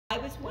I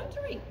was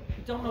wondering,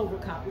 don't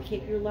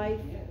overcomplicate your life.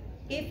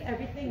 If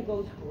everything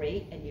goes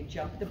great and you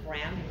jump the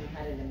brown and you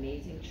had an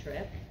amazing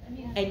trip,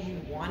 and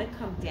you want to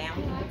come down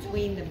in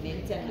between the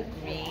mint and the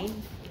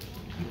green,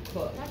 you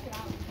could.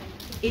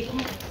 If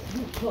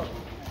you could.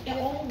 And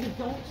only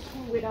don't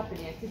screw it up and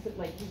anticipate,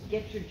 like, just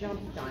get your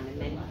jumps done, and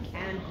then you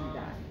can do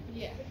that.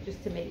 Yeah.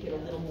 Just to make it a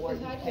little more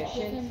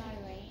efficient.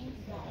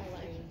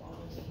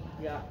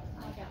 Yeah.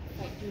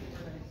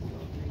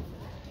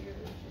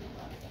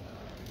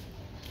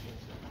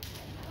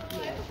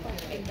 Yeah, she's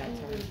gonna make that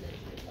turn.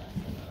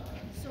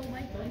 So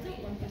my phone's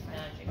at 1%,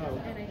 Oh.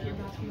 and I hear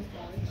back from the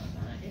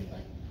college in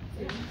like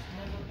 2.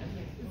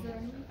 Is there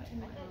any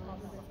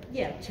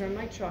Yeah, turn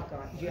my truck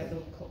on. Do you have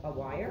a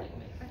wire?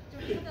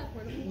 Don't you have that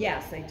portable?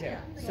 Yes, I do. Yeah.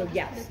 So Just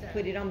yes, there.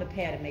 put it on the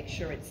pad and make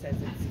sure it says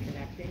it's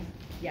connecting.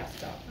 Yes,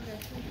 so. Okay,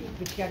 thank you.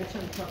 But you gotta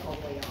turn the truck all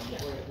the way on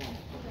or it won't.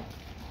 Okay.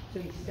 So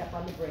you step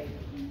on the brake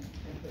and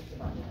push the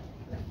button.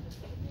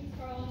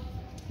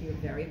 You're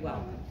very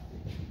welcome.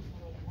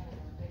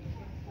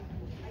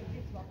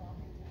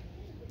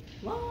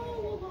 La, la,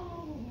 la, la.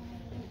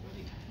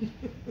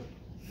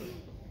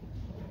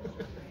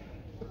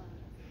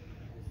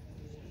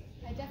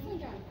 I definitely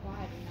drive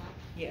quiet and not.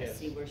 Yeah,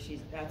 see where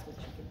that's what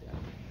you could do.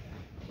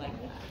 Like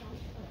that.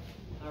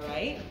 All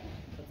right?